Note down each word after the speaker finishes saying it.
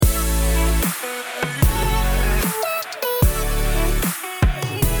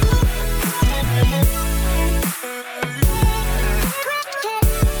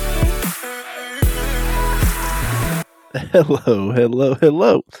Hello, hello,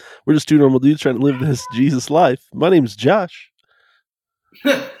 hello. We're just two normal dudes trying to live this Jesus life. My name's Josh.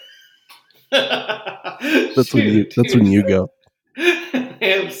 That's when you go. I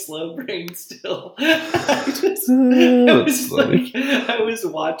have slow brain still. I was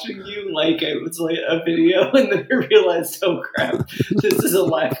watching you like it was like a video, and then I realized, oh crap, this is a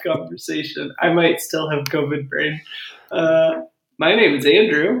live conversation. I might still have COVID brain. My name is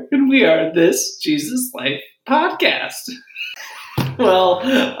Andrew, and we are This Jesus Life podcast. Well,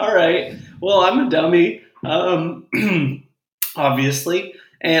 all right. Well, I'm a dummy, obviously.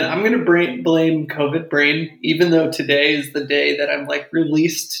 And I'm going to blame COVID brain, even though today is the day that I'm like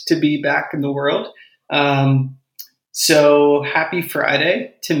released to be back in the world. So happy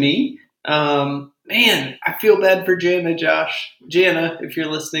Friday to me. Man, I feel bad for Jana, Josh. Jana, if you're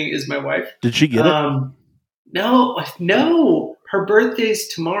listening, is my wife. Did she get it? No. Her birthday's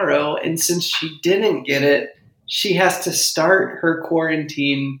tomorrow. And since she didn't get it, she has to start her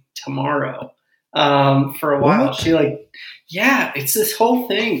quarantine tomorrow for a while. What? It's this whole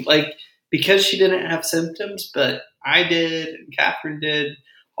thing. Like, because she didn't have symptoms, but I did, and Catherine did,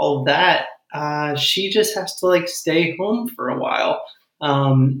 all of that, she just has to, like, stay home for a while.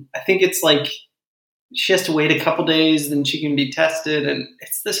 I think it's, like, she has to wait a couple days, then she can be tested, and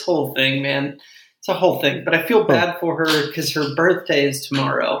it's this whole thing, man. It's a whole thing. But I feel bad for her because her birthday is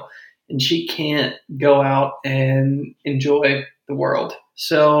tomorrow, and she can't go out and enjoy the world.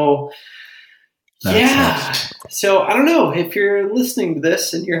 So... yeah. So I don't know if you're listening to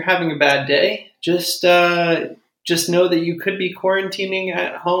this and you're having a bad day, just know that you could be quarantining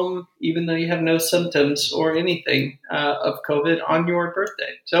at home, even though you have no symptoms or anything of COVID on your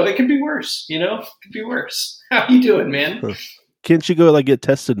birthday. So it could be worse, It could be worse. How you doing, man? Can't she go get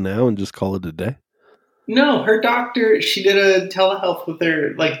tested now and just call it a day? No, her doctor, she did a telehealth with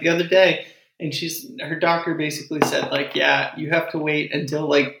her the other day. And her doctor basically said, you have to wait until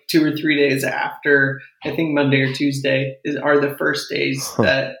 2 or 3 days after, I think Monday or Tuesday are the first days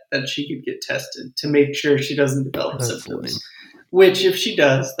that she could get tested to make sure she doesn't develop symptoms. Lame. Which, if she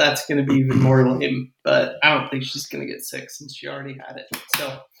does, that's going to be even more lame. But I don't think she's going to get sick since she already had it.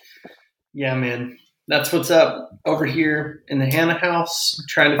 So, yeah, man, that's what's up over here in the Hannah house.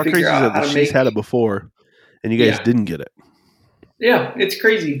 Trying to figure out how to make. She's had it before, and you guys didn't get it. Yeah, it's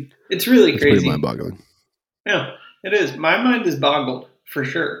crazy. It's really crazy. Pretty mind-boggling. Yeah, it is. My mind is boggled, for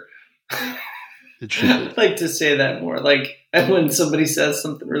sure. It should be. I'd like to say that more. When somebody says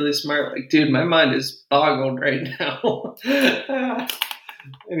something really smart, dude, my mind is boggled right now.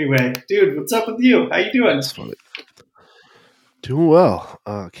 Anyway, dude, what's up with you? How you doing? That's funny. Doing well.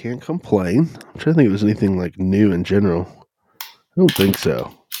 Can't complain. I'm trying to think if there's anything new in general. I don't think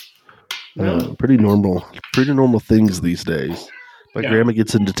so. No? Pretty normal things these days. My grandma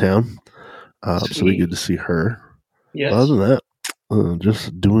gets into town, so we get to see her. Yes. Other than that,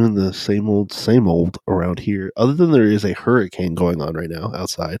 just doing the same old around here. Other than there is a hurricane going on right now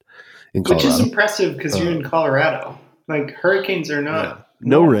outside in Colorado. Which is impressive because you're in Colorado. Hurricanes are not... Yeah.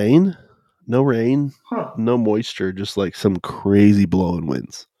 No rain, huh. No moisture, just some crazy blowing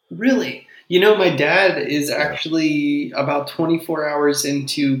winds. Really? My dad is actually about 24 hours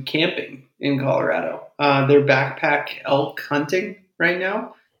into camping in Colorado. They're backpack elk hunting right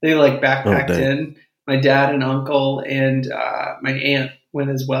now. They backpacked in. My dad and uncle and my aunt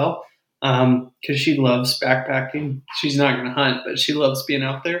went as well because she loves backpacking. She's not going to hunt, but she loves being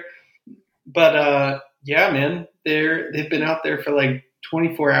out there. But yeah, man, they've been out there for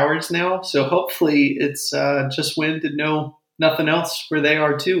 24 hours now. So hopefully it's just wind and nothing else where they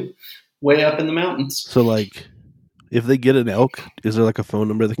are too. Way up in the mountains. So, if they get an elk, is there a phone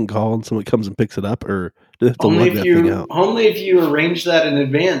number they can call and someone comes and picks it up, or do they have to lug that thing out? Only if you arrange that in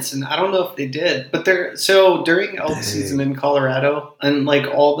advance, and I don't know if they did. But during elk season in Colorado and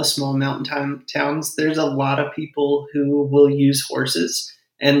all the small mountain towns, there's a lot of people who will use horses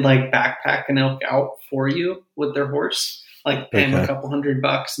and backpack an elk out for you with their horse. Pay them a couple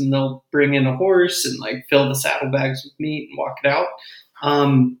 $100 and they'll bring in a horse and fill the saddlebags with meat and walk it out.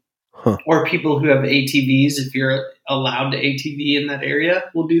 Or people who have ATVs, if you're allowed to ATV in that area,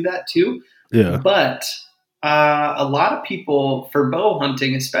 will do that too. Yeah. But a lot of people, for bow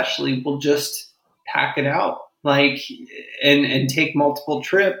hunting especially, will just pack it out, and take multiple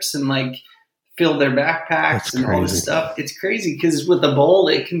trips and fill their backpacks and all this stuff. It's crazy because with a bowl,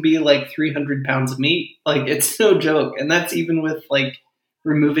 it can be 300 pounds of meat. It's no joke. And that's even with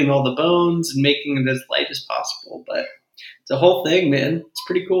removing all the bones and making it as light as possible. But it's a whole thing, man. It's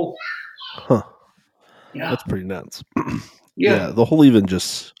pretty cool. Huh. Yeah. That's pretty nuts. Yeah. The whole even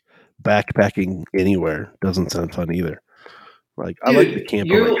just backpacking anywhere doesn't sound fun either. I like the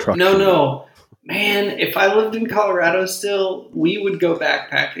camper truck. No. Man, if I lived in Colorado still, we would go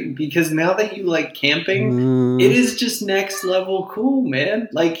backpacking because now that you like camping, it is just next level cool, man.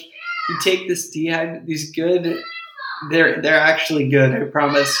 Like you take these good, they're actually good, I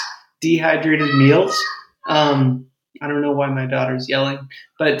promise. Dehydrated meals. I don't know why my daughter's yelling,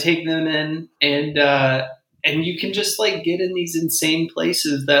 but take them in and you can just like get in these insane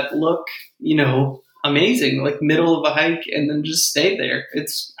places that look, amazing, like middle of a hike, and then just stay there.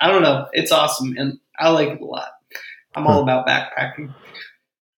 I don't know, it's awesome, and I like it a lot. I'm all about backpacking.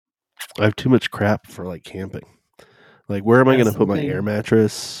 I have too much crap for like camping. Like, where am I going to put my air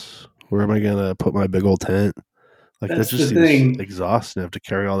mattress? Where am I going to put my big old tent? Like, that just seems exhausting to have to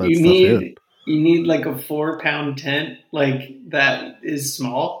carry all that stuff in. You need like a 4-pound tent, like that is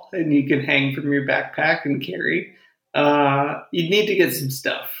small, and you can hang from your backpack and carry. You'd need to get some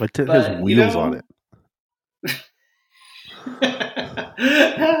stuff. My tent has wheels on it.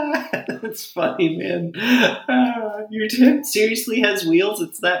 That's funny, man. Your tent seriously has wheels?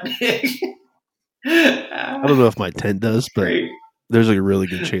 It's that big? I don't know if my tent does, but there's like a really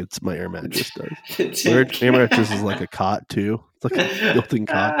good chance my air mattress does. My air mattress is like a cot too. It's like a built-in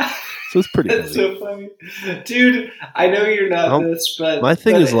cot, so it's pretty. That's so funny, dude. I know you're not this, but my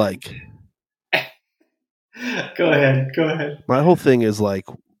thing is like. Go ahead. My whole thing is like,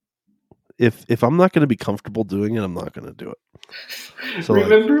 if I'm not going to be comfortable doing it, I'm not going to do it. So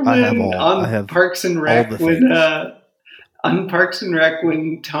remember when on Parks and Rec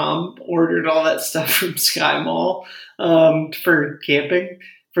when Tom ordered all that stuff from Sky Mall for camping,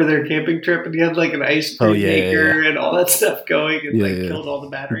 for their camping trip, and he had like an ice cream maker and all that stuff going, and killed all the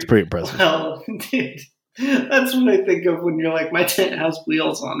batteries. It's pretty impressive. Well, dude, that's what I think of when you're like, my tent has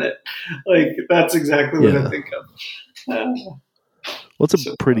wheels on it. Like, that's exactly what I think of. Well, it's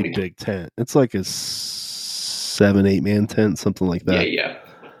a pretty big tent. It's like a 7-8 man tent, something like that. Yeah.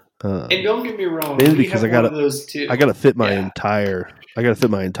 And don't get me wrong, mainly because I gotta fit my entire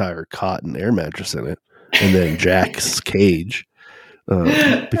cot and air mattress in it, and then Jack's cage,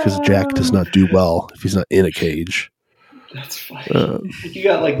 because Jack does not do well if he's not in a cage. That's funny. You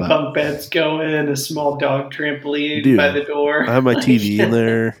got like bunk beds going, a small dog trampoline by the door. I have my TV in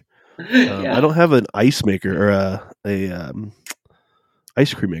there. I don't have an ice maker or a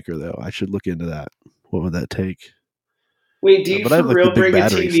ice cream maker though. I should look into that. What would that take? Wait, do you for real bring a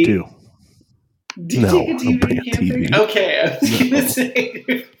TV? Too. Do you take a TV? Bring a TV. Okay, I was gonna say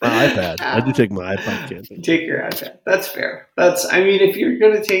my iPad. I do take my iPad camping. Take your iPad. That's fair. If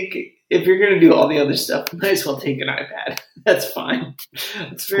you're gonna do all the other stuff, you might as well take an iPad. That's fine.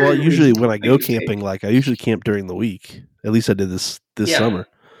 Well, usually when I go camping, like I usually camp during the week. At least I did this summer,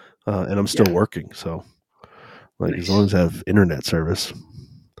 and I'm still working. So, like, as long as I have internet service,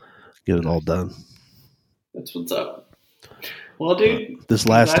 get it all done. That's what's up. Well, dude, this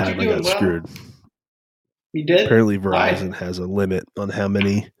last time I got screwed. You did? Apparently, Verizon has a limit on how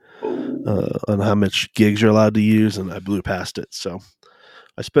much gigs you're allowed to use, and I blew past it. So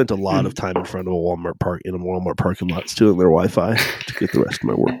I spent a lot of time in front of a Walmart parking lot stealing their Wi-Fi to get the rest of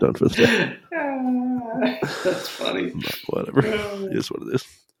my work done for the day. That's funny. Whatever. It is what it is.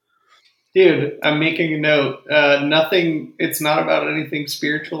 Dude, I'm making a note. It's not about anything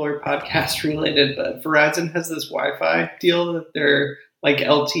spiritual or podcast related, but Verizon has this Wi-Fi deal that they're like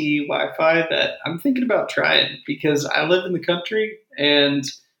LTE Wi-Fi that I'm thinking about trying because I live in the country and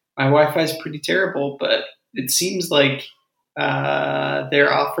my Wi-Fi is pretty terrible, but it seems like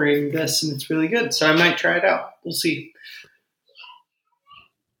they're offering this and it's really good. So I might try it out. We'll see.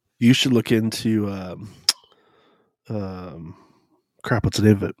 You should look into, what's the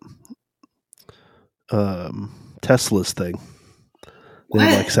name of it? Tesla's thing. They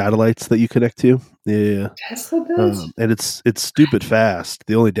have like satellites that you connect to. Yeah. Tesla does? And it's stupid fast.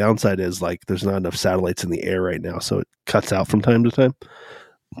 The only downside is like there's not enough satellites in the air right now, so it cuts out from time to time.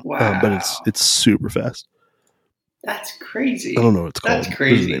 Wow. But it's super fast. That's crazy. I don't know what it's called. That's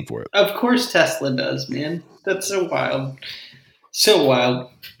crazy. There's a name for it. Of course Tesla does, man. That's so wild. So wild.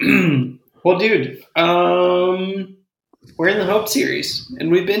 Well, dude, we're in the Hope series,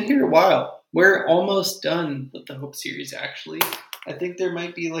 and we've been here a while. We're almost done with the Hope series, actually. I think there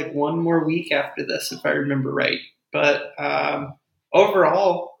might be like one more week after this, if I remember right. But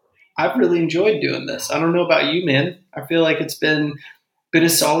overall, I've really enjoyed doing this. I don't know about you, man. I feel like it's been a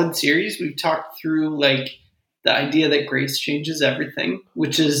solid series. We've talked through like the idea that grace changes everything,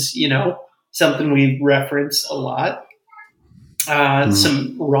 which is, something we reference a lot.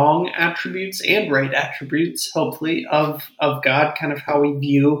 Some wrong attributes and right attributes, hopefully, of God, kind of how we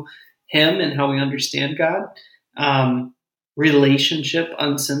view him and how we understand God. Relationship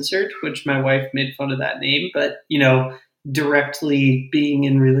Uncensored, which my wife made fun of that name, but directly being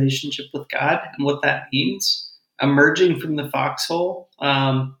in relationship with God and what that means. Emerging from the foxhole.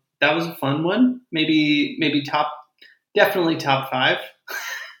 That was a fun one. Maybe definitely top five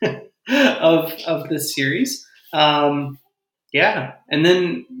of this series. Yeah. And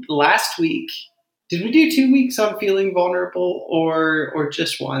then last week, did we do 2 weeks on feeling vulnerable or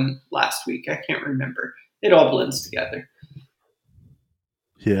just one last week? I can't remember. It all blends together.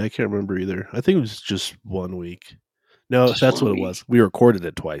 Yeah, I can't remember either. I think it was just 1 week. No, that's what it was. We recorded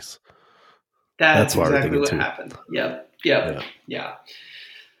it twice. That's exactly what happened. Yep. Yeah.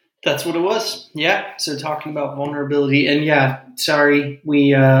 That's what it was. Yeah. So talking about vulnerability, and yeah, sorry, we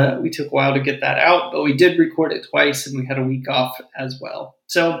took a while to get that out, but we did record it twice, and we had a week off as well.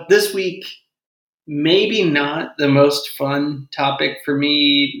 So this week, maybe not the most fun topic for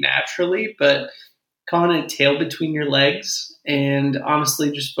me naturally, but calling it tail between your legs, and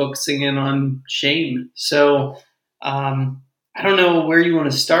honestly, just focusing in on shame. So I don't know where you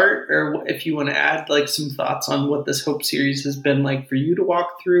want to start, or if you want to add like some thoughts on what this Hope series has been like for you to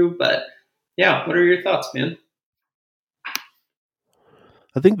walk through. But yeah, what are your thoughts, man?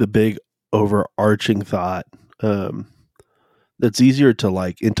 I think the big overarching thought that's easier to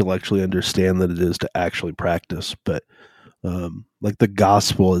like intellectually understand than it is to actually practice, but like the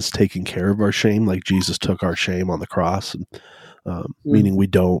gospel is taking care of our shame, like Jesus took our shame on the cross, and meaning we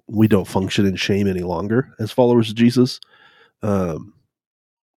don't function in shame any longer as followers of Jesus.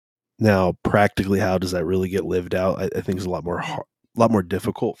 Now, practically, how does that really get lived out? I think is a lot more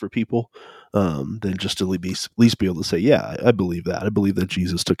difficult for people than just to at least be able to say, yeah, I believe that. I believe that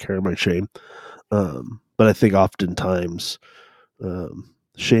Jesus took care of my shame. But I think oftentimes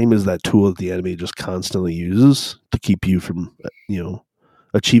shame is that tool that the enemy just constantly uses to keep you from,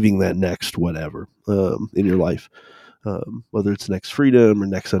 achieving that next whatever in your life, whether it's next freedom or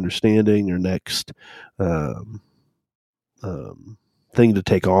next understanding or next thing to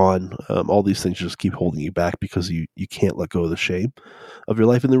take on. All these things just keep holding you back because you can't let go of the shame of your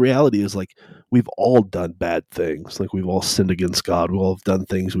life. And the reality is, like, we've all done bad things. Like, we've all sinned against God. We all have done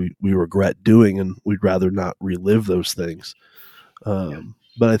things we regret doing, and we'd rather not relive those things.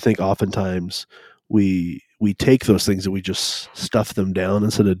 But I think oftentimes we take those things and we just stuff them down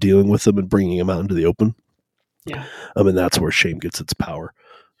instead of dealing with them and bringing them out into the open. Yeah. And that's where shame gets its power.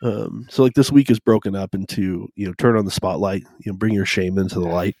 So like this week is broken up into, turn on the spotlight, bring your shame into the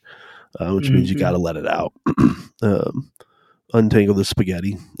light, which means you got to let it out. Untangle the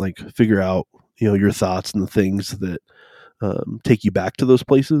spaghetti, like figure out, your thoughts and the things that take you back to those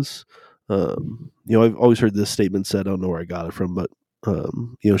places. I've always heard this statement said, I don't know where I got it from, but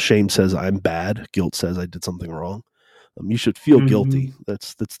shame says I'm bad. Guilt says I did something wrong. You should feel guilty.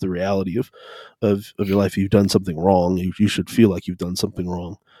 That's the reality of your life. If you've done something wrong, you should feel like you've done something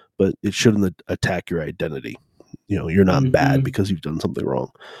wrong, but it shouldn't attack your identity. You're not bad because you've done something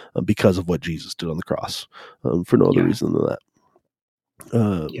wrong, because of what Jesus did on the cross, for no other reason than that.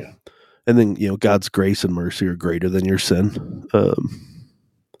 And then, God's grace and mercy are greater than your sin.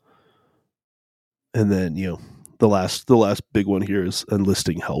 And then, the last big one here is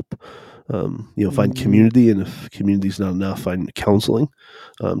enlisting help. Find community, and if community's not enough, find counseling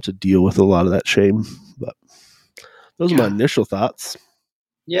to deal with a lot of that shame. But those are my initial thoughts.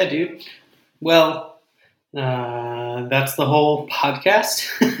 Yeah, dude. Well, that's the whole podcast.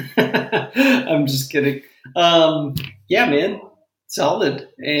 I'm just kidding. Yeah, man, solid.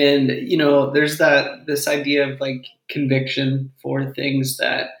 And there's this idea of like conviction for things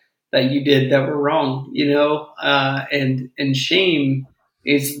that you did that were wrong. And shame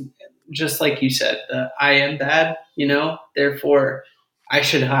is just like you said. I am bad. Therefore I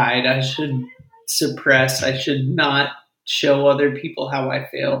should hide. I should suppress. I should not show other people how I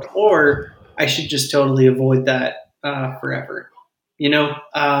failed, or I should just totally avoid that forever,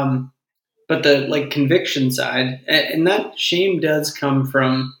 but the like conviction side, and that shame does come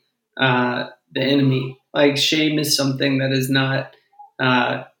from the enemy. Like shame is something that is not,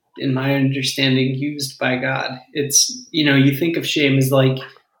 in my understanding, used by God. It's, you think of shame as like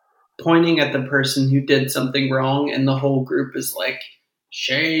pointing at the person who did something wrong, and the whole group is like,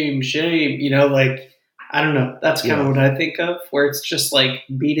 shame, like, I don't know. That's kind of what I think of, where it's just like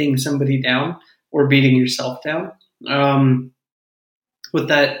beating somebody down or beating yourself down. With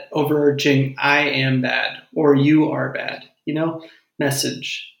that overarching, I am bad or you are bad,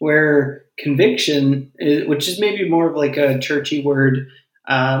 message, where conviction, which is maybe more of like a churchy word,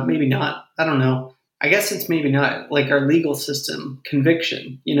 maybe not, I don't know. I guess it's maybe not like our legal system,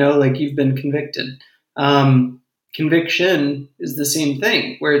 conviction, like you've been convicted. Conviction is the same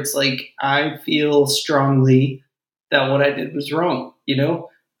thing, where it's like, I feel strongly that what I did was wrong,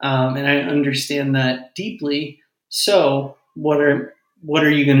 and I understand that deeply. So what are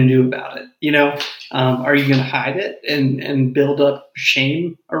you going to do about it? Are you going to hide it and build up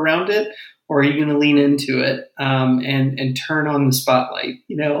shame around it? Or are you going to lean into it and turn on the spotlight?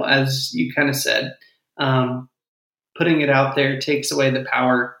 As you kind of said, putting it out there takes away the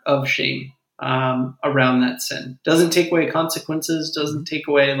power of shame around that sin. Doesn't take away consequences, doesn't take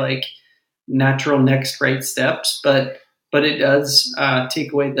away like natural next right steps, but it does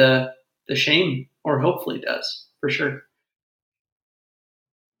take away the shame, or hopefully does, for sure.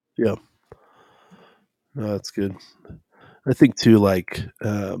 Yeah. No, that's good. I think too, like,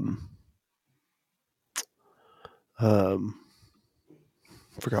 forgot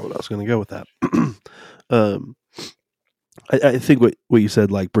what I was going to go with that. I think what you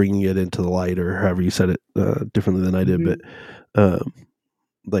said, like bringing it into the light, or however you said it differently than I did, but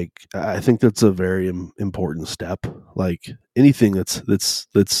like I think that's a very important step. Like anything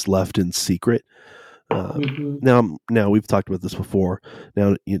that's left in secret. Now we've talked about this before.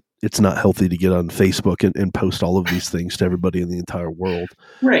 Now it's not healthy to get on Facebook and post all of these things to everybody in the entire world.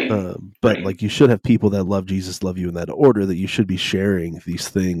 Right. But like you should have people that love Jesus, love you in that order, that you should be sharing these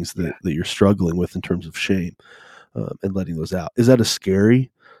things that you're struggling with in terms of shame and letting those out. Is that a scary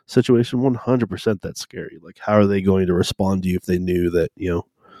situation? 100% that's scary. Like how are they going to respond to you if they knew that,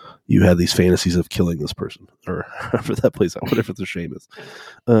 you had these fantasies of killing this person or however that plays out, whatever the shame is.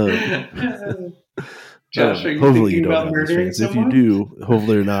 Josh, are you hopefully you thinking don't about have murdering these fantasies. someone? If you do,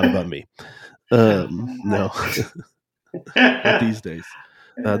 hopefully they're not about me. No, not these days.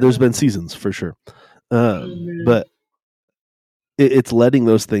 There's been seasons for sure. But it's letting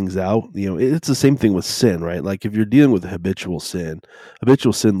those things out. It's the same thing with sin, right? Like if you're dealing with habitual sin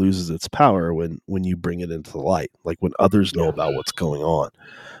loses its power when you bring it into the light, like when others know about what's going on.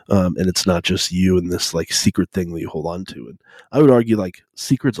 And it's not just you and this like secret thing that you hold on to. And I would argue like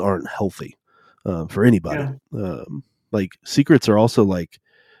secrets aren't healthy for anybody. Like secrets are also like,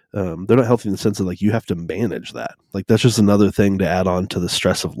 they're not healthy in the sense of like you have to manage that. Like that's just another thing to add on to the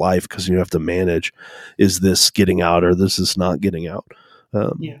stress of life, because you have to manage, is this getting out or this is not getting out.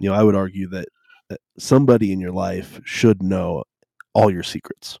 I would argue that somebody in your life should know all your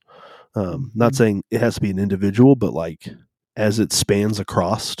secrets. Not saying it has to be an individual, but like as it spans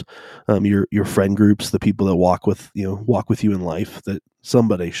across your friend groups, the people that walk with you in life, that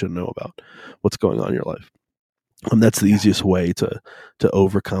somebody should know about what's going on in your life. That's the easiest way to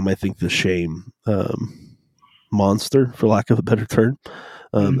overcome, I think, the shame monster, for lack of a better term,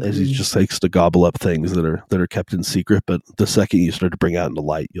 as he just likes to gobble up things that are kept in secret. But the second you start to bring out into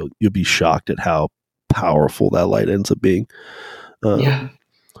light, you'll be shocked at how powerful that light ends up being.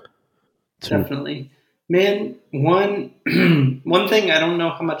 Definitely, man. One thing, I don't know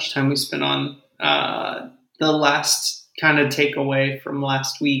how much time we spent on the last kind of takeaway from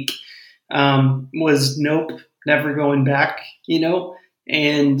last week was nope. Never going back, and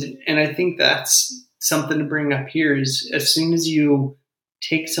I think that's something to bring up here is as soon as you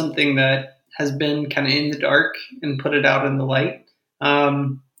take something that has been kind of in the dark and put it out in the light,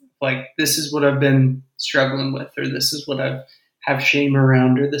 like this is what I've been struggling with, or this is what I've have shame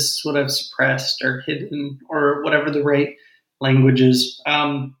around, or this is what I've suppressed or hidden, or whatever the right language is.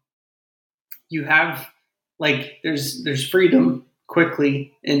 You have like, there's freedom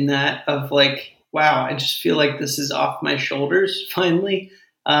quickly in that of like, wow, I just feel like this is off my shoulders finally.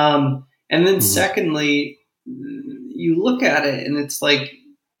 And then secondly, you look at it and it's like,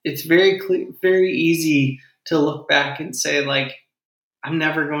 it's very very easy to look back and say like, I'm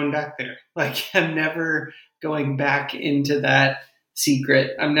never going back there. Like I'm never going back into that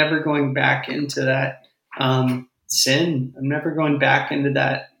secret. I'm never going back into that sin. I'm never going back into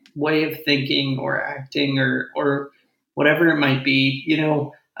that way of thinking or acting or whatever it might be,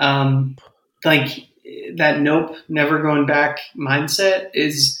 like that nope, never going back mindset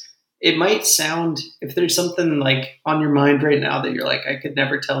is, it might sound, if there's something like on your mind right now that you're like, I could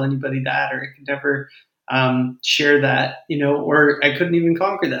never tell anybody that, or I could never share that, or I couldn't even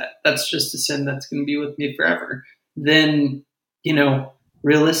conquer that. That's just a sin that's going to be with me forever. Then,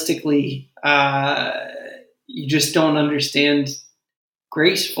 realistically, you just don't understand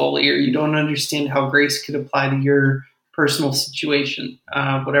grace fully, or you don't understand how grace could apply to your personal situation,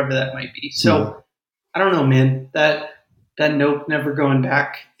 whatever that might be. So I don't know, man, that nope, never going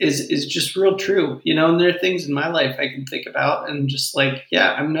back is just real true, and there are things in my life I can think about and just like,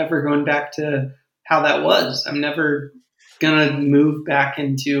 yeah, I'm never going back to how that was. I'm never going to move back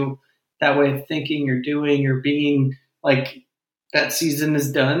into that way of thinking or doing or being. Like that season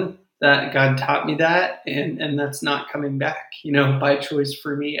is done. That God taught me that, and that's not coming back, by choice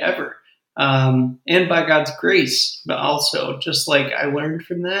for me ever. And by God's grace, but also just like I learned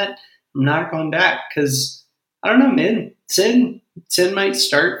from that, I'm not going back, because I don't know, man. Sin might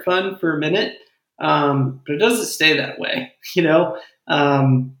start fun for a minute, but it doesn't stay that way.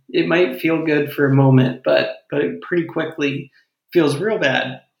 It might feel good for a moment, but it pretty quickly feels real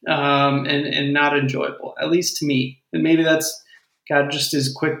bad, and not enjoyable, at least to me. And maybe that's God just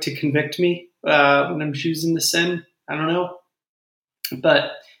is quick to convict me when I'm choosing to sin. I don't know,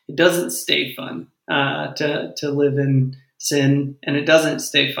 but it doesn't stay fun to live in sin, and it doesn't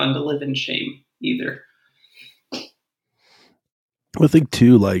stay fun to live in shame either. I think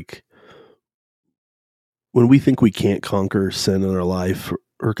too, like when we think we can't conquer sin in our life,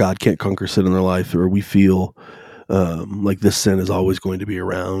 or God can't conquer sin in our life, or we feel like this sin is always going to be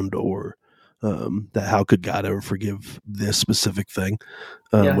around, or that how could God ever forgive this specific thing,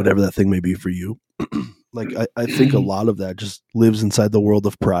 whatever that thing may be for you. Like I think a lot of that just lives inside the world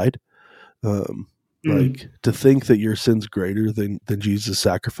of pride. Like to think that your sin's greater than Jesus'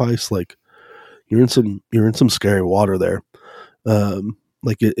 sacrifice, like you're in some scary water there.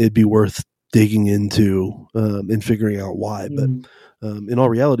 Like it'd be worth digging into and figuring out why. But in all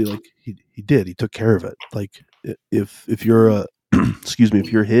reality, like he took care of it. Like if you're a excuse me,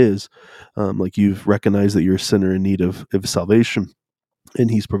 if you're his, like you've recognized that you're a sinner in need of salvation, and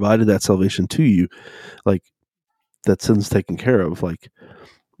he's provided that salvation to you, like that sin's taken care of. Like,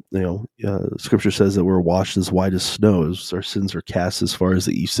 scripture says that we're washed as white as snow, as our sins are cast as far as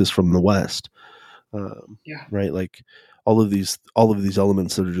the east is from the west. Right. Like all of these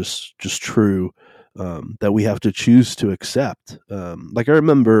elements that are just true, that we have to choose to accept. Like I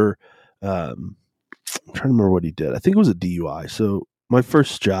remember, I'm trying to remember what he did. I think it was a DUI. So my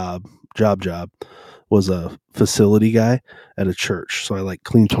first job was a facility guy at a church. So I like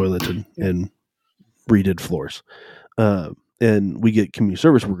cleaned toilets and redid floors. And we get community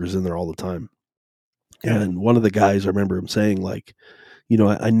service workers in there all the time. And one of the guys, I remember him saying, like,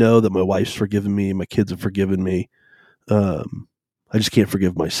 I know that my wife's forgiven me, my kids have forgiven me. I just can't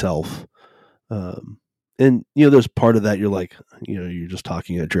forgive myself. And there's part of that you're like, you're just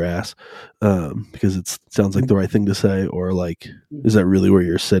talking at your ass, because it sounds like the right thing to say, or like, is that really where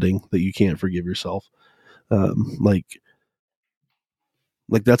you're sitting, that you can't forgive yourself? Like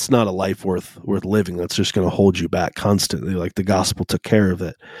that's not a life worth living. That's just going to hold you back constantly. Like the gospel took care of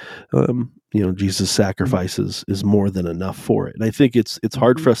it. Jesus' sacrifice is more than enough for it. And I think it's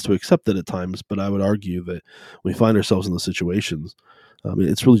hard for us to accept it at times, but I would argue that when we find ourselves in those situations,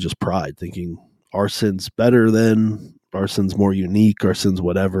 it's really just pride, thinking our sin's better than, our sin's more unique, our sin's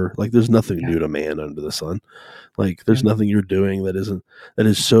whatever. Like there's nothing new to man under the sun. Like there's nothing you're doing that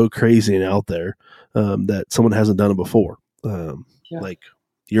is so crazy and out there, that someone hasn't done it before. Like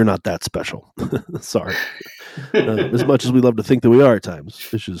you're not that special. Sorry. As much as we love to think that we are at times,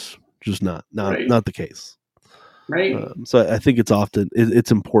 it's just not the case. Right. So I think it's often,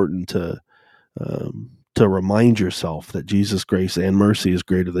 it's important to remind yourself that Jesus' grace and mercy is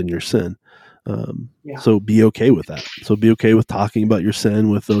greater than your sin. So be okay with that. So be okay with talking about your sin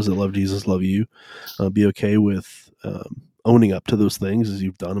with those that love Jesus, love you. Be okay with owning up to those things as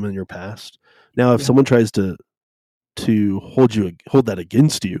you've done them in your past. Now, if someone tries to hold that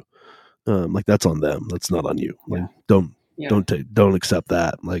against you, like that's on them. That's not on you. Like don't accept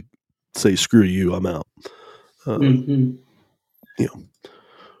that. Like say, screw you, I'm out. That's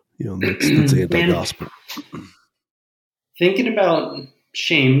anti-gospel. Thinking about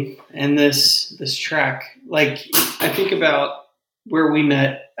shame and this track, like I think about where we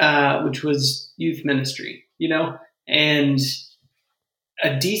met, which was youth ministry, and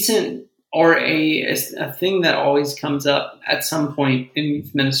a decent, or a thing that always comes up at some point in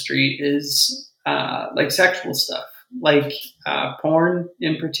youth ministry is like sexual stuff, like porn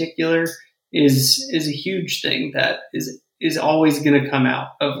in particular is a huge thing that is always going to come out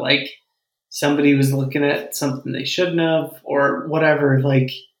of, like, somebody was looking at something they shouldn't have or whatever.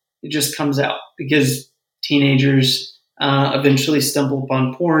 Like it just comes out because teenagers eventually stumble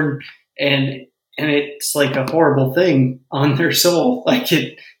upon porn, and it's like a horrible thing on their soul. Like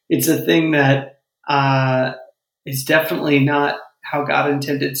it's a thing that is definitely not how God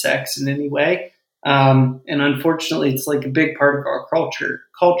intended sex in any way. And unfortunately, it's like a big part of our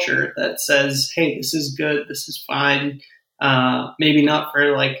culture that says, hey, this is good, this is fine. Maybe not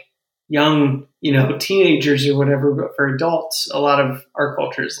for like young, teenagers or whatever, but for adults, a lot of our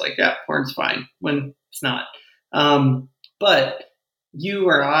culture is like, yeah, porn's fine, when it's not. But you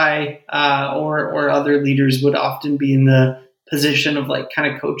or I, or other leaders would often be in the position of like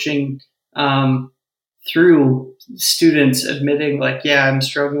kind of coaching through students admitting like, yeah, I'm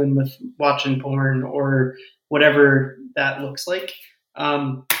struggling with watching porn or whatever that looks like.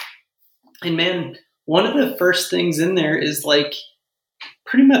 And man, one of the first things in there is like,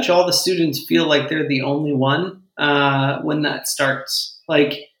 pretty much all the students feel like they're the only one when that starts.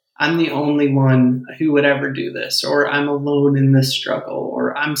 Like, I'm the only one who would ever do this, or I'm alone in this struggle,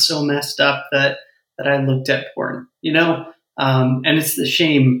 or I'm so messed up that I looked at porn, and it's the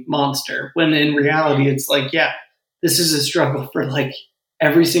shame monster, when in reality it's like, yeah, this is a struggle for like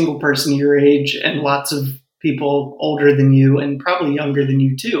every single person your age and lots of people older than you and probably younger than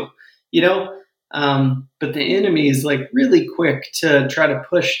you too, but the enemy is like really quick to try to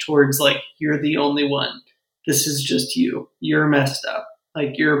push towards like, you're the only one. This is just you. You're messed up.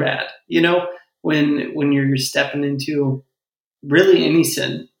 Like, you're bad, when you're stepping into really any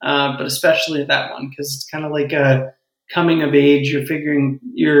sin, but especially that one, because it's kind of like a coming of age. You're figuring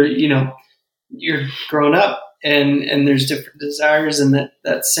you're grown up, and there's different desires, and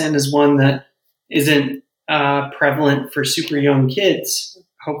that sin is one that isn't prevalent for super young kids,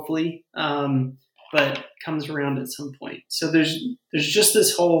 hopefully, but comes around at some point. So there's just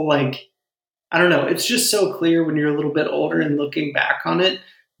this whole like, I don't know. It's just so clear when you're a little bit older and looking back on it,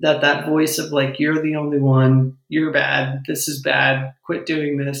 that voice of like, you're the only one, you're bad, this is bad, quit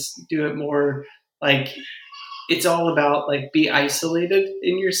doing this, do it more. Like, it's all about like, be isolated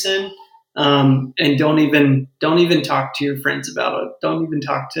in your sin, and don't even talk to your friends about it. Don't even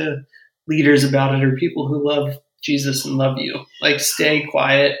talk to leaders about it, or people who love Jesus and love you. Like, stay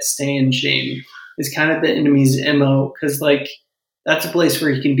quiet, stay in shame is kind of the enemy's MO, because like, that's a place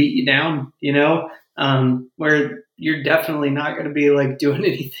where he can beat you down, where you're definitely not going to be like doing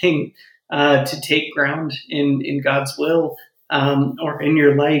anything to take ground in God's will, or in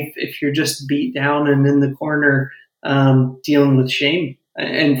your life, if you're just beat down and in the corner, dealing with shame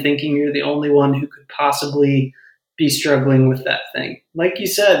and thinking you're the only one who could possibly be struggling with that thing. Like you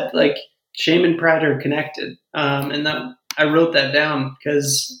said, like, shame and pride are connected. And that, I wrote that down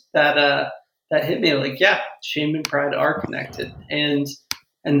because that hit me, like, yeah, shame and pride are connected, and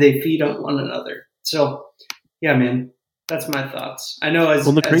they feed on one another. So yeah, man, that's my thoughts. I know as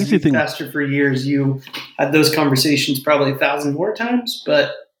youth pastor for years, you had those conversations probably 1,000 more times, but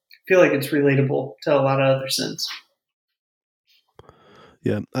I feel like it's relatable to a lot of other sins.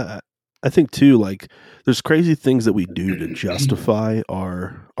 Yeah. I think too, like, there's crazy things that we do to justify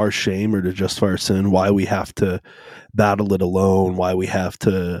our shame, or to justify our sin, why we have to battle it alone, why we have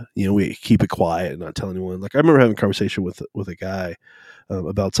to, we keep it quiet and not tell anyone. Like, I remember having a conversation with a guy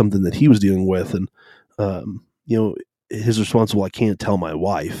about something that he was dealing with, and his response, well, I can't tell my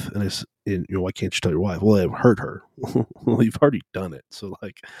wife. And why can't you tell your wife? Well, it hurt her. Well, you've already done it. So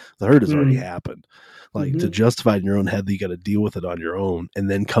like, the hurt has already happened. Like, to justify in your own head that you got to deal with it on your own, and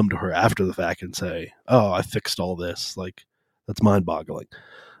then come to her after the fact and say, oh, I fixed all this. Like, that's mind boggling.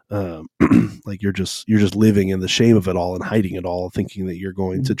 Like, you're just living in the shame of it all and hiding it all, thinking that you're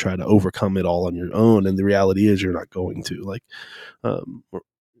going to try to overcome it all on your own. And the reality is you're not going to. Like,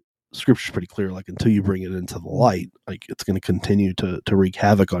 Scripture's pretty clear. Like, until you bring it into the light, like, it's going to continue to wreak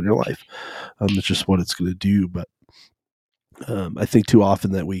havoc on your life. It's just what it's going to do. But I think too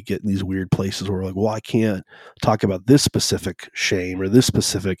often that we get in these weird places where we're like, well, I can't talk about this specific shame or this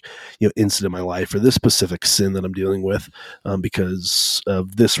specific, incident in my life, or this specific sin that I'm dealing with, because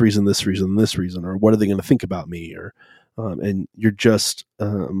of this reason, or what are they going to think about me? Or, and you're just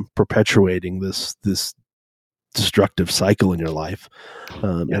perpetuating this destructive cycle in your life,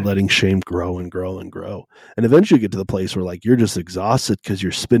 and letting shame grow and grow and grow. And eventually you get to the place where like, you're just exhausted because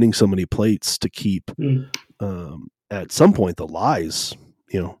you're spinning so many plates to keep, at some point, the lies,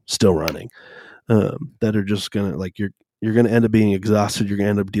 still running, that are just going to, like, you're going to end up being exhausted. You're going to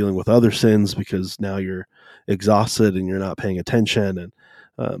end up dealing with other sins because now you're exhausted and you're not paying attention.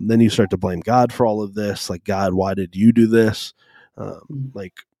 And then you start to blame God for all of this. Like, God, why did you do this?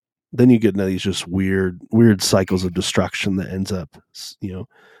 Like, then you get into these just weird cycles of destruction that ends up,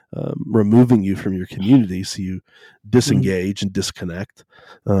 removing you from your community. So you disengage and disconnect.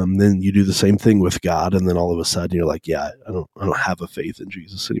 Then you do the same thing with God. And then all of a sudden you're like, yeah, I don't have a faith in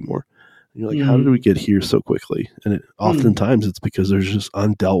Jesus anymore. And you're like, how did we get here so quickly? And oftentimes it's because there's just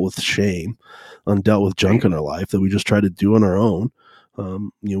undealt with shame, undealt with junk in our life that we just try to do on our own.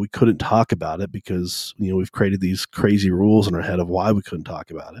 We couldn't talk about it because, we've created these crazy rules in our head of why we couldn't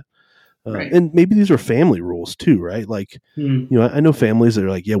talk about it. Right. And maybe these are family rules too, right? Like, I know families that are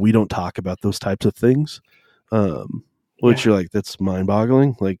like, yeah, we don't talk about those types of things. Which you're like, that's mind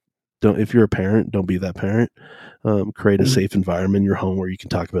boggling. Like, if you're a parent, don't be that parent. Create a safe environment in your home where you can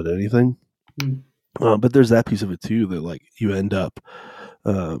talk about anything. But there's that piece of it too, that like, you end up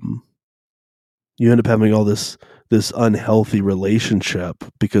having all this unhealthy relationship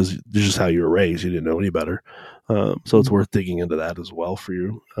because this is how you were raised. You didn't know any better. So it's worth digging into that as well for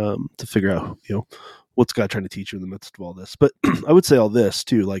you, to figure out, what's God trying to teach you in the midst of all this? But I would say all this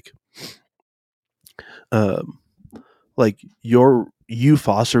too, like you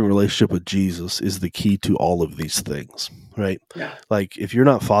fostering a relationship with Jesus is the key to all of these things, right? Yeah. Like if you're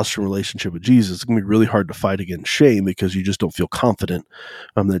not fostering a relationship with Jesus, it's gonna be really hard to fight against shame because you just don't feel confident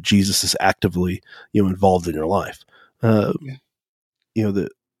that Jesus is actively, involved in your life. That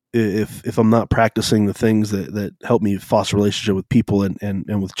if I'm not practicing the things that help me foster a relationship with people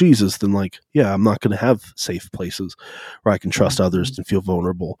and with Jesus, then I'm not going to have safe places where I can trust others and feel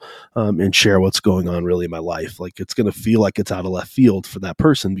vulnerable and share what's going on really in my life. Like it's going to feel like it's out of left field for that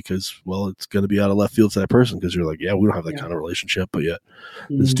person because, well, it's going to be out of left field for that person because you're like, yeah, we don't have that kind of relationship, but yet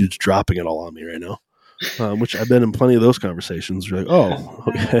this dude's dropping it all on me right now. Which I've been in plenty of those conversations. You're like, oh,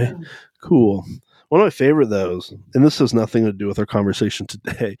 okay, cool. One of my favorite those, and this has nothing to do with our conversation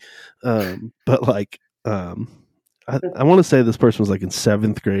today, but I want to say this person was like in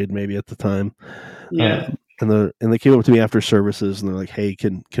 7th grade, maybe at the time. Yeah. And they came up to me after services and they're like, hey,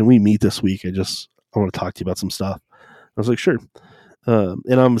 can we meet this week? I want to talk to you about some stuff. I was like, sure. And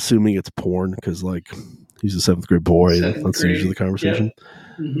I'm assuming it's porn because he's a 7th grade boy. And that's usually the conversation.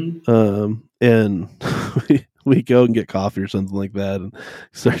 Yep. Mm-hmm. And we go and get coffee or something like that and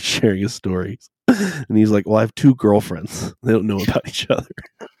start sharing his stories. And he's like, well, I have 2 girlfriends. They don't know about each other.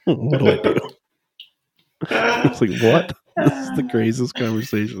 What do I do? I was like, what? This is the craziest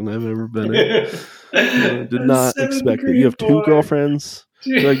conversation I've ever been in. Did not expect it. You have 2 girlfriends?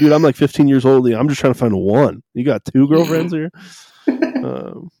 You're like, dude, I'm like 15 years old. I'm just trying to find one. You got 2 girlfriends here?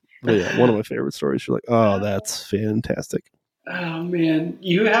 But yeah, one of my favorite stories. You're like, oh, that's fantastic. Oh man,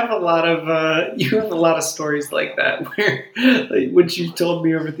 you have a lot of stories like that where, which you've told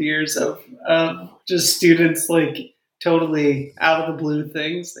me over the years of just students totally out of the blue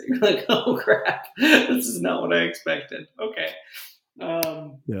things that you're like, oh crap, this is not what I expected. Okay.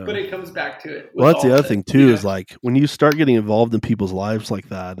 But it comes back to it. Well, that's the other thing too, is when you start getting involved in people's lives like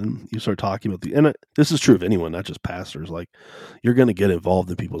that and you start talking about this is true of anyone, not just pastors, you're going to get involved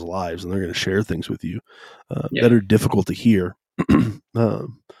in people's lives and they're going to share things with you that are difficult to hear.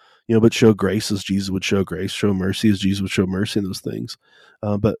 But show grace as Jesus would show grace, show mercy as Jesus would show mercy in those things.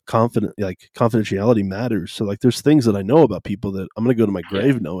 But confidentiality matters. So there's things that I know about people that I'm going to go to my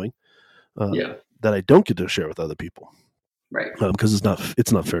grave knowing that I don't get to share with other people. Right. Because it's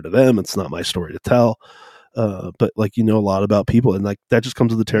not fair to them. It's not my story to tell. But a lot about people and that just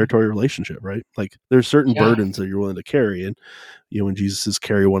comes with the territory relationship, right? There's certain burdens that you're willing to carry. And, when Jesus says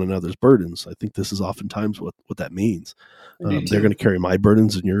carry one another's burdens, I think this is oftentimes what that means. They're going to carry my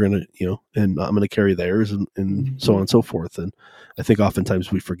burdens and you're going to, and I'm going to carry theirs and so on and so forth. And I think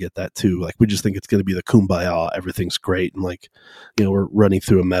oftentimes we forget that too. We just think it's going to be the kumbaya, everything's great. And we're running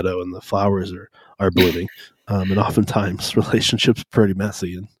through a meadow and the flowers are blooming. And oftentimes relationships are pretty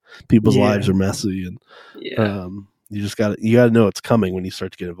messy and people's lives are messy. And you just got to know it's coming when you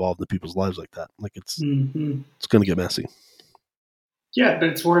start to get involved in people's lives like that. It's going to get messy. Yeah, but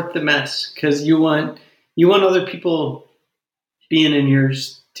it's worth the mess because you want other people being in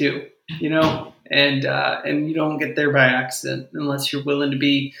yours too, and you don't get there by accident unless you're willing to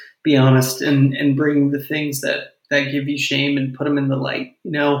be honest and bring the things that give you shame and put them in the light,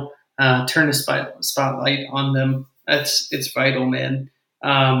 turn a spotlight on them. It's vital, man.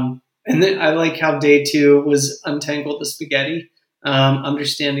 And then I like how day 2 was untangle the spaghetti,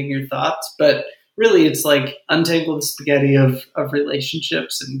 understanding your thoughts, but really it's untangle the spaghetti of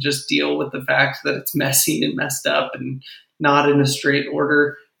relationships and just deal with the fact that it's messy and messed up and not in a straight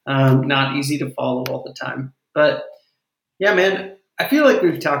order, not easy to follow all the time. But yeah, man, I feel like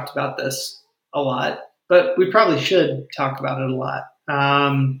we've talked about this a lot, but we probably should talk about it a lot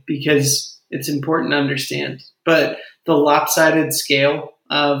because it's important to understand. But the lopsided scale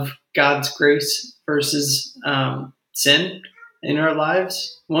of God's grace versus sin in our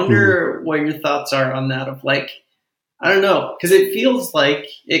lives, wonder what your thoughts are on that of I don't know, because it feels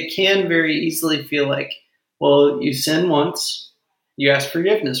it can very easily feel well, you sin once, you ask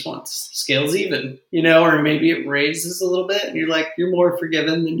forgiveness once, scale's even, or maybe it raises a little bit and you're more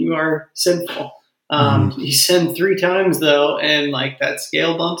forgiven than you are sinful. You sin 3 times though, and that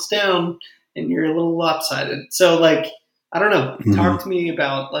scale bumps down and you're a little lopsided. So I don't know. Talk to me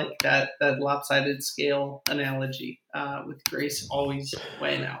about that lopsided scale analogy with grace always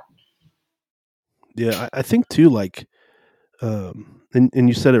weighing out. Yeah, I think too, and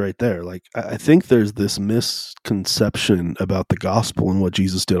you said it right there. I think there's this misconception about the gospel and what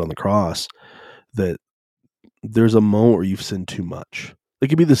Jesus did on the cross that there's a moment where you've sinned too much. It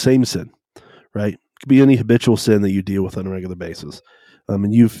could be the same sin, right? It could be any habitual sin that you deal with on a regular basis.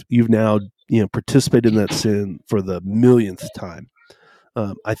 And you've now participated in that sin for the millionth time.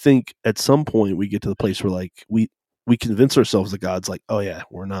 I think at some point we get to the place where like we convince ourselves that God's like, oh yeah,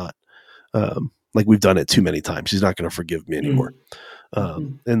 we're not, like we've done it too many times. He's not going to forgive me anymore.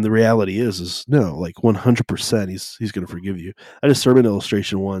 And the reality is no, like 100% he's going to forgive you. I had a sermon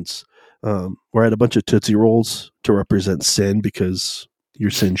illustration once, where I had a bunch of Tootsie Rolls to represent sin because your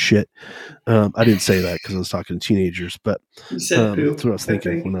sin shit. I didn't say that because I was talking to teenagers, but that's what I was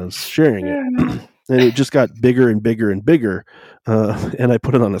thinking when I was sharing it. And it just got bigger and bigger and bigger. And I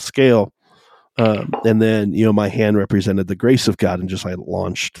put it on a scale. And then, my hand represented the grace of God and just I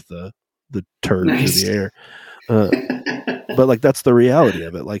launched the turd through the air. But like, that's the reality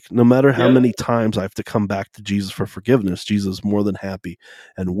of it. Like, no matter how many times I have to come back to Jesus for forgiveness, Jesus is more than happy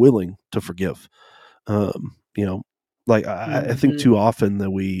and willing to forgive. Like I think too often that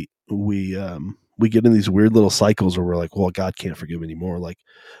we get in these weird little cycles where we're like, well, God can't forgive anymore. Like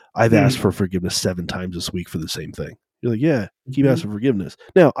I've asked for forgiveness 7 times this week for the same thing. You're like, yeah, keep asking forgiveness.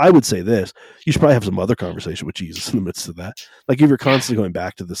 Now, I would say this, you should probably have some other conversation with Jesus in the midst of that. Like if you're constantly going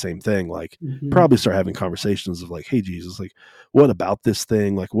back to the same thing, like probably start having conversations of like, hey, Jesus, like what about this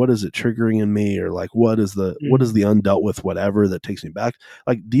thing? Like, what is it triggering in me? Or like, what is the undealt with whatever that takes me back?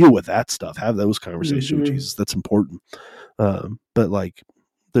 Like deal with that stuff. Have those conversations with Jesus. That's important. But like,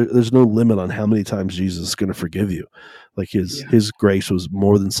 there's no limit on how many times Jesus is going to forgive you. Like his grace was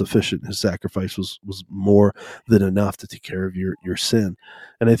more than sufficient. His sacrifice was more than enough to take care of your sin.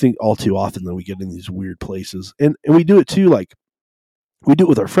 And I think all too often that we get in these weird places and we do it too. Like we do it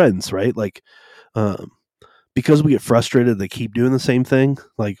with our friends, right? Like, because we get frustrated, they keep doing the same thing.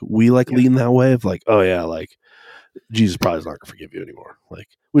 Like we lean that way of like, oh yeah, like Jesus probably is not going to forgive you anymore. Like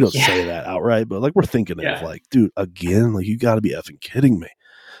we don't say that outright, but like we're thinking of like, dude, again, like you got to be effing kidding me.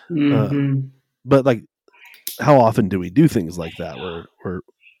 But like, how often do we do things like that where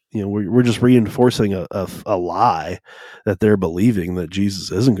we're just reinforcing a lie that they're believing that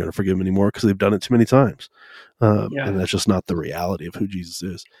Jesus isn't going to forgive them anymore because they've done it too many times. And that's just not the reality of who Jesus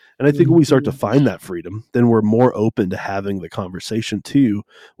is. And I think when we start to find that freedom, then we're more open to having the conversation too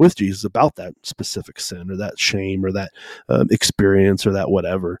with Jesus about that specific sin or that shame or that experience or that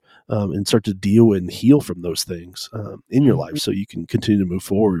whatever, and start to deal and heal from those things in your life so you can continue to move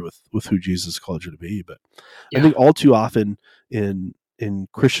forward with who Jesus called you to be. But I think all too often in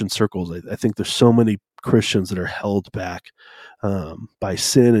Christian circles, I think there's so many Christians that are held back by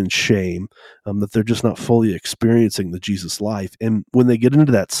sin and shame that they're just not fully experiencing the Jesus life. And when they get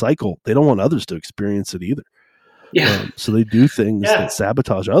into that cycle, they don't want others to experience it either. So they do things that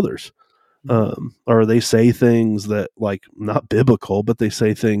sabotage others. Or they say things that like not biblical, but they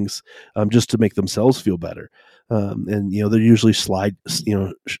say things just to make themselves feel better. And they're usually side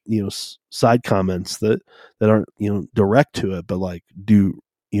comments that aren't direct to it, but like do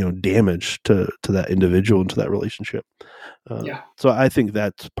damage to that individual and to that relationship. So I think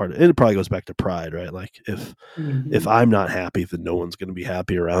that's part of it. It probably goes back to pride, right? Like if I'm not happy, then no one's going to be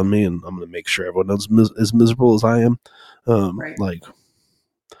happy around me, and I'm going to make sure everyone else is as miserable as I am. Like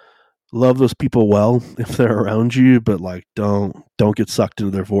love those people well if they're around you, but like don't get sucked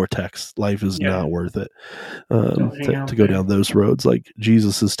into their vortex. Life is not worth it to go down those roads. Like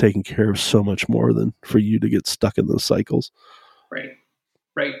Jesus is taking care of so much more than for you to get stuck in those cycles.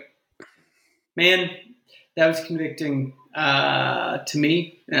 Right. Man, that was convicting to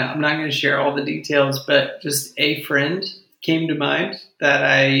me. Now, I'm not going to share all the details, but just a friend came to mind that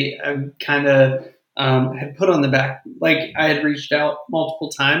I kind of had put on the back. Like I had reached out multiple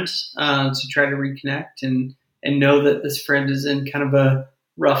times to try to reconnect and know that this friend is in kind of a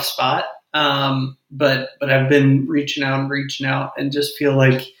rough spot. But I've been reaching out and just feel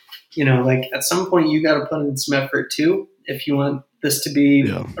like, like at some point you got to put in some effort too if you want this to be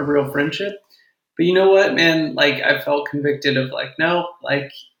a real friendship. But you know what, man? Like I felt convicted of like, no,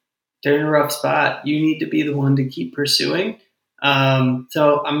 like they're in a rough spot. You need to be the one to keep pursuing.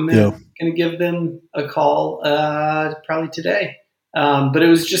 So I'm gonna give them a call probably today. But it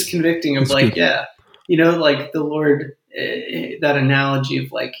was just convicting of like, like the Lord, that analogy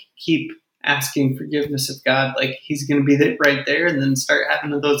of like keep asking forgiveness of God, like He's gonna be right there, and then start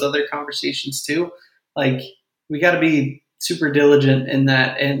having those other conversations too. Like we got to be super diligent in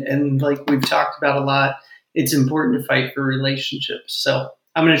that, and like we've talked about a lot, it's important to fight for relationships. So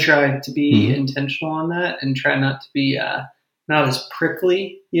I'm gonna try to be intentional on that and try not to be not as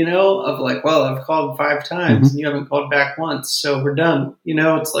prickly, of like, well, I've called 5 times and you haven't called back once, so we're done.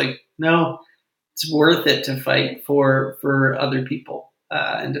 It's like, no, it's worth it to fight for other people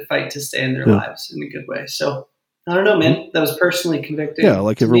and to fight to stay in their lives in a good way. So I don't know, man. That was personally convicting. Yeah,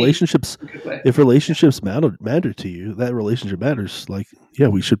 like if relationships matter to you, that relationship matters. Like,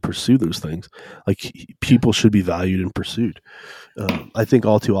 we should pursue those things. Like people should be valued and pursued. I think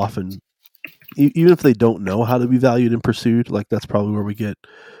all too often, even if they don't know how to be valued and pursued, like that's probably where we get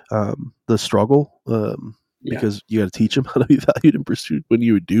the struggle, because you got to teach them how to be valued and pursued when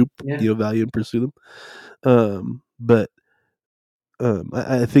you do, value and pursue them. But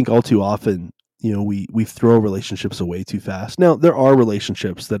I think all too often, we throw relationships away too fast. Now, there are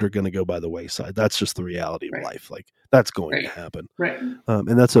relationships that are going to go by the wayside. That's just the reality of life. Like that's going to happen. Right.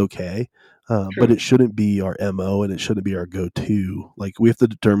 And that's okay. But it shouldn't be our MO and it shouldn't be our go-to. Like we have to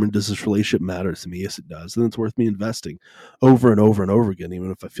determine, does this relationship matter to me? Yes, it does. Then it's worth me investing over and over and over again,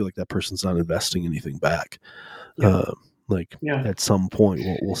 even if I feel like that person's not investing anything back. At some point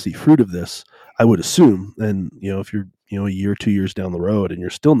we'll see fruit of this, I would assume. And, if you're, a year, 2 years down the road and you're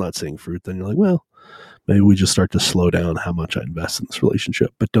still not seeing fruit, then you're like, well, maybe we just start to slow down how much I invest in this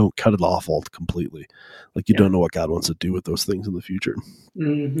relationship, but don't cut it off all completely. Like you don't know what God wants to do with those things in the future.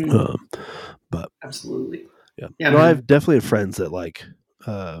 Mm-hmm. But absolutely. Yeah. I've definitely had friends that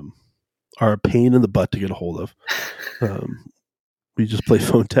are a pain in the butt to get a hold of. We just play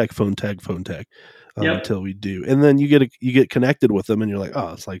phone tag until we do. And then you get connected with them and you're like,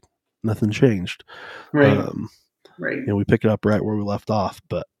 oh, it's like nothing changed. Right. We pick it up right where we left off,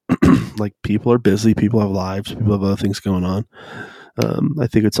 but like people are busy, people have lives, people have other things going on. I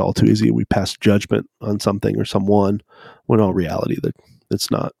think it's all too easy. We pass judgment on something or someone when all reality that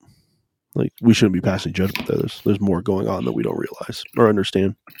it's not. Like we shouldn't be passing judgment there. There's more going on that we don't realize or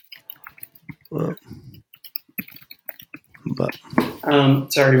understand.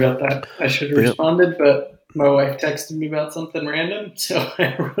 Sorry about that. I should have responded, but my wife texted me about something random, so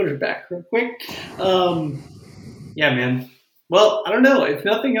I wrote her back real quick. Yeah, man. Well, I don't know. If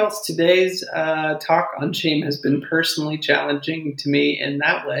nothing else, today's talk on shame has been personally challenging to me in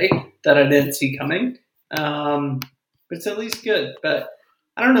that way that I didn't see coming. But it's at least good. But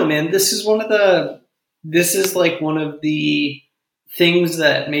I don't know, man. This is one of the things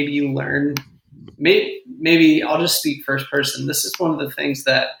that maybe you learn. Maybe I'll just speak first person. This is one of the things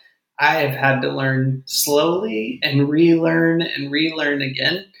that I have had to learn slowly and relearn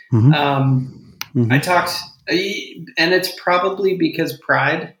again. Mm-hmm. I talked, and it's probably because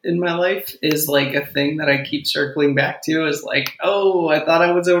pride in my life is like a thing that I keep circling back to, is like, oh, I thought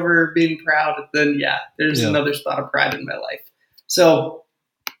I was over being proud. Then there's another spot of pride in my life. So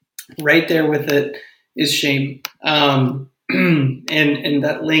right there with it is shame. And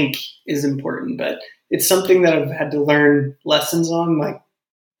that link is important, but it's something that I've had to learn lessons on like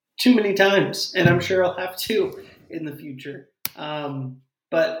too many times, and I'm sure I'll have to in the future.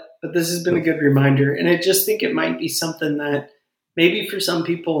 But this has been a good reminder, and I just think it might be something that maybe for some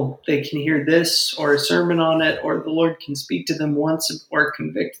people they can hear this or a sermon on it, or the Lord can speak to them once or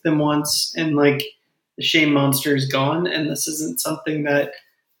convict them once, and like the shame monster is gone, and this isn't something that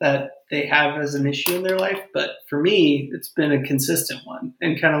they have as an issue in their life. But for me, it's been a consistent one,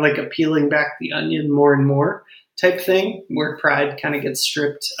 and kind of like a peeling back the onion more and more type thing, where pride kind of gets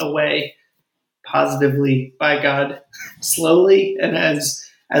stripped away positively by God slowly, and as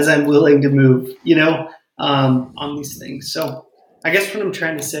I'm willing to move, on these things. So I guess what I'm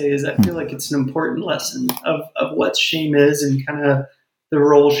trying to say is I feel like it's an important lesson of what shame is, and kind of the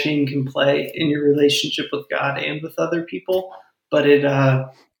role shame can play in your relationship with God and with other people. But it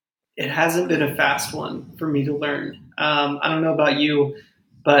hasn't been a fast one for me to learn. I don't know about you,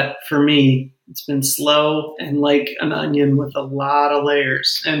 but for me, it's been slow and like an onion with a lot of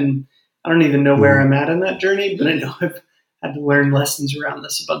layers. And I don't even know where I'm at in that journey, but I know I've had to learn lessons around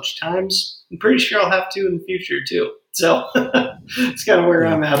this a bunch of times. I'm pretty sure I'll have to in the future too. So it's kind of where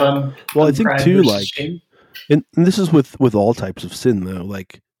I'm at on. Well, I think too, like, and this is with all types of sin though,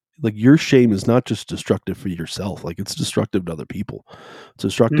 like your shame is not just destructive for yourself, like it's destructive to other people. It's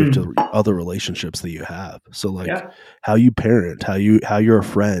destructive to other relationships that you have. So like how you parent, how you're a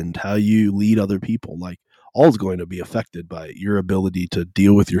friend, how you lead other people, like all is going to be affected by your ability to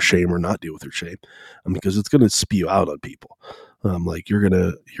deal with your shame or not deal with your shame, because it's going to spew out on people. Like you're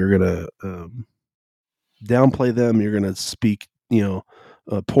gonna downplay them. You're gonna speak,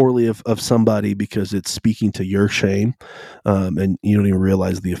 poorly of somebody because it's speaking to your shame, and you don't even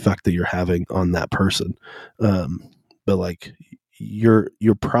realize the effect that you're having on that person. But like you're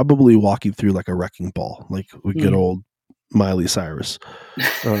probably walking through like a wrecking ball, like we good old Miley Cyrus,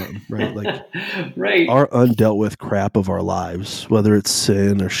 right? Like right. Our undealt with crap of our lives, whether it's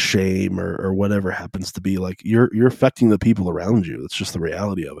sin or shame or whatever happens to be, like you're affecting the people around you. It's just the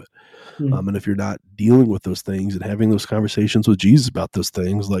reality of it. And if you're not dealing with those things and having those conversations with Jesus about those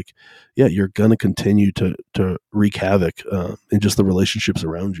things, like, you're going to continue to wreak havoc in just the relationships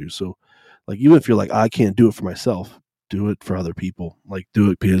around you. So like, even if you're like, I can't do it for myself, do it for other people. Like,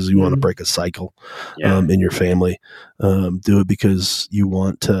 do it because you want to break a cycle in your family. Do it because you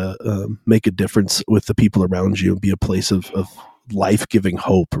want to make a difference with the people around you and be a place of life-giving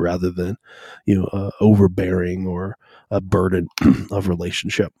hope rather than, overbearing or a burden of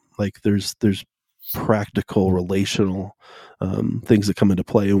relationship. Like, there's practical relational things that come into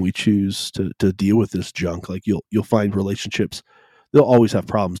play when we choose to deal with this junk. Like, you'll find relationships, they'll always have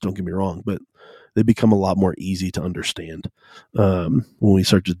problems, don't get me wrong, but they become a lot more easy to understand when we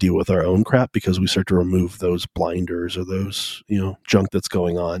start to deal with our own crap, because we start to remove those blinders or those, junk that's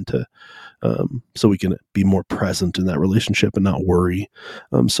going on to, so we can be more present in that relationship and not worry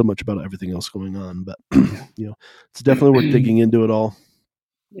so much about everything else going on. But, it's definitely worth digging into it all.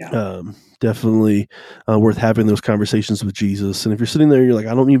 Yeah. Definitely worth having those conversations with Jesus. And if you're sitting there, you're like,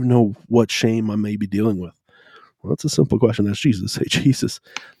 I don't even know what shame I may be dealing with. Well, that's a simple question. That's Jesus. Say, Jesus,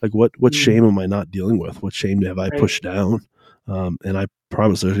 like what shame am I not dealing with? What shame have I pushed down? And I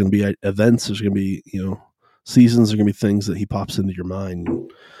promise there's going to be events. There's going to be, seasons. There's going to be things that he pops into your mind.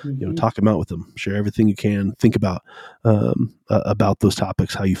 Talk him out with him. Share everything you can. Think about those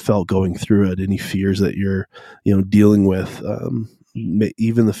topics, how you felt going through it, any fears that you're, dealing with,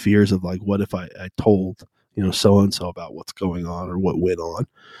 even the fears of like, what if I told, so-and-so about what's going on or what went on.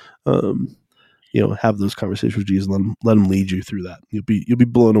 Have those conversations with Jesus, and let him lead you through that. You'll be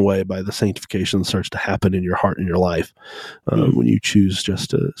blown away by the sanctification that starts to happen in your heart and your life when you choose just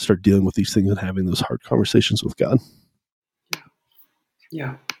to start dealing with these things and having those hard conversations with God.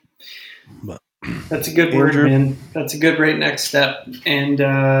 Yeah. But, that's a good word, man. That's a good right next step. And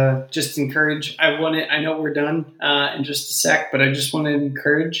just encourage. I know we're done in just a sec, but I just want to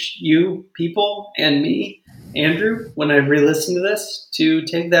encourage you people and me, Andrew, when I re-listen to this, to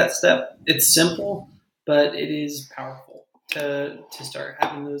take that step. It's simple, but it is powerful to start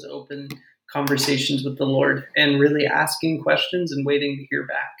having those open conversations with the Lord and really asking questions and waiting to hear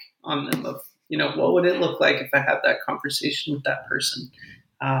back on them of, what would it look like if I had that conversation with that person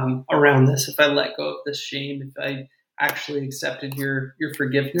around this? If I let go of this shame, if I actually accepted your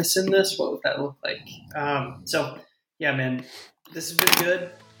forgiveness in this, what would that look like? So yeah, man, this has been good.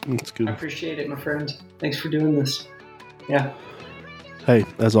 It's good. I appreciate it, my friend. Thanks for doing this. Yeah. Hey,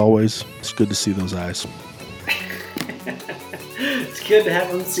 as always, it's good to see those eyes. It's good to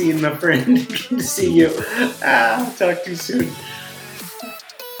have them seen, my friend. Good to see you. I'll talk to you soon.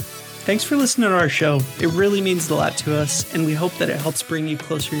 Thanks for listening to our show. It really means a lot to us, and we hope that it helps bring you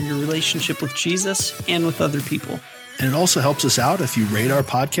closer in your relationship with Jesus and with other people. And it also helps us out if you rate our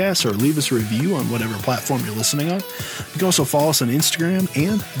podcast or leave us a review on whatever platform you're listening on. You can also follow us on Instagram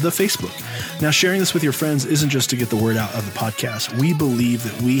and the Facebook. Now, sharing this with your friends isn't just to get the word out of the podcast. We believe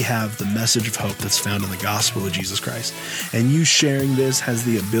that we have the message of hope that's found in the gospel of Jesus Christ. And you sharing this has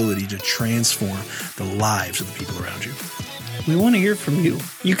the ability to transform the lives of the people around you. We want to hear from you.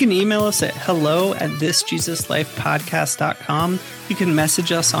 You can email us at hello@thisjesuslifepodcast.com. You can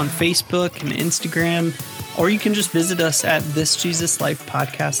message us on Facebook and Instagram, or you can just visit us at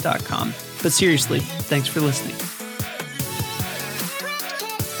thisjesuslifepodcast.com. But seriously, thanks for listening.